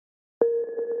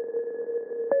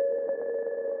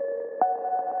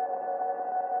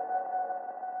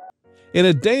In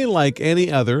a day like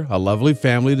any other, a lovely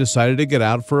family decided to get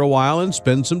out for a while and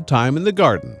spend some time in the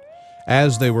garden.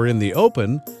 As they were in the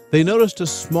open, they noticed a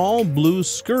small blue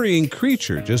scurrying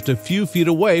creature just a few feet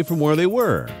away from where they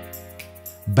were.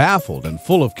 Baffled and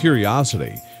full of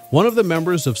curiosity, one of the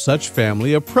members of such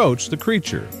family approached the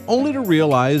creature, only to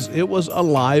realize it was a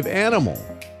live animal.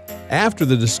 After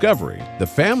the discovery, the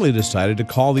family decided to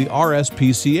call the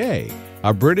RSPCA,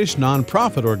 a British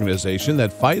non-profit organization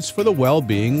that fights for the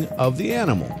well-being of the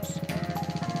animals.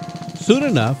 Soon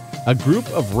enough, a group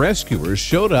of rescuers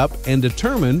showed up and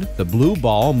determined the blue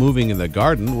ball moving in the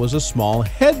garden was a small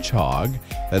hedgehog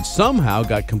that somehow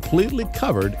got completely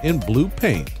covered in blue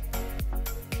paint.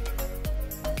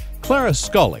 Clara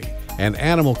Scully, an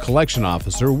animal collection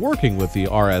officer working with the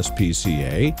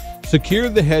RSPCA,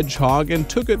 secured the hedgehog and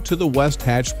took it to the West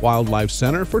Hatch Wildlife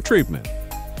Center for treatment.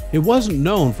 It wasn't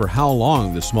known for how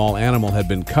long the small animal had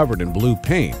been covered in blue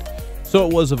paint, so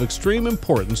it was of extreme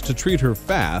importance to treat her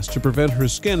fast to prevent her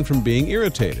skin from being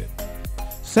irritated.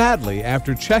 Sadly,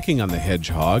 after checking on the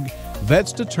hedgehog,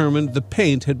 vets determined the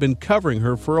paint had been covering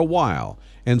her for a while,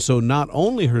 and so not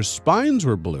only her spines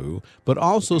were blue, but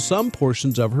also some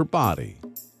portions of her body.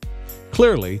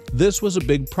 Clearly, this was a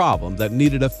big problem that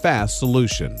needed a fast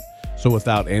solution. So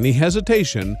without any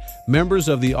hesitation, members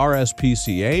of the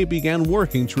RSPCA began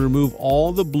working to remove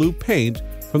all the blue paint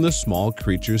from the small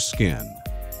creature's skin.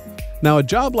 Now, a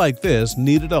job like this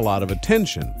needed a lot of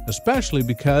attention, especially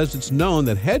because it's known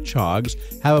that hedgehogs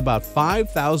have about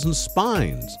 5,000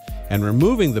 spines, and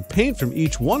removing the paint from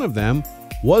each one of them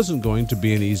wasn't going to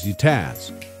be an easy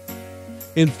task.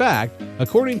 In fact,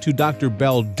 according to Dr.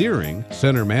 Belle Deering,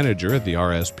 Center Manager at the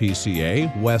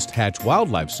RSPCA West Hatch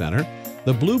Wildlife Center,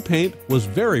 the blue paint was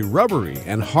very rubbery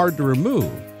and hard to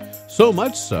remove, so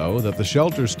much so that the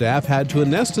shelter staff had to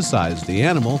anesthetize the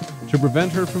animal to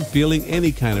prevent her from feeling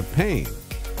any kind of pain.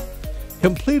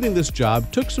 Completing this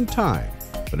job took some time,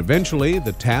 but eventually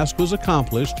the task was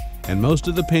accomplished and most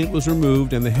of the paint was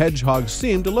removed and the hedgehog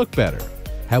seemed to look better.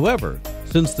 However,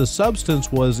 since the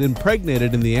substance was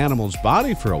impregnated in the animal's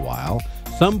body for a while,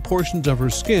 some portions of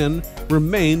her skin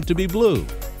remained to be blue.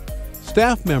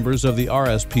 Staff members of the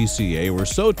RSPCA were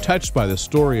so touched by the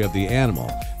story of the animal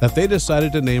that they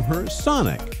decided to name her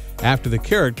Sonic, after the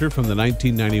character from the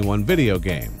 1991 video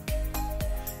game.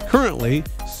 Currently,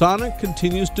 Sonic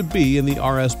continues to be in the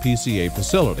RSPCA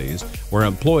facilities, where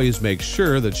employees make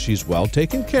sure that she's well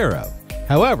taken care of.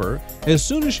 However, as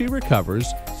soon as she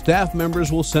recovers, staff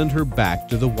members will send her back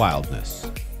to the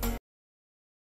wilderness.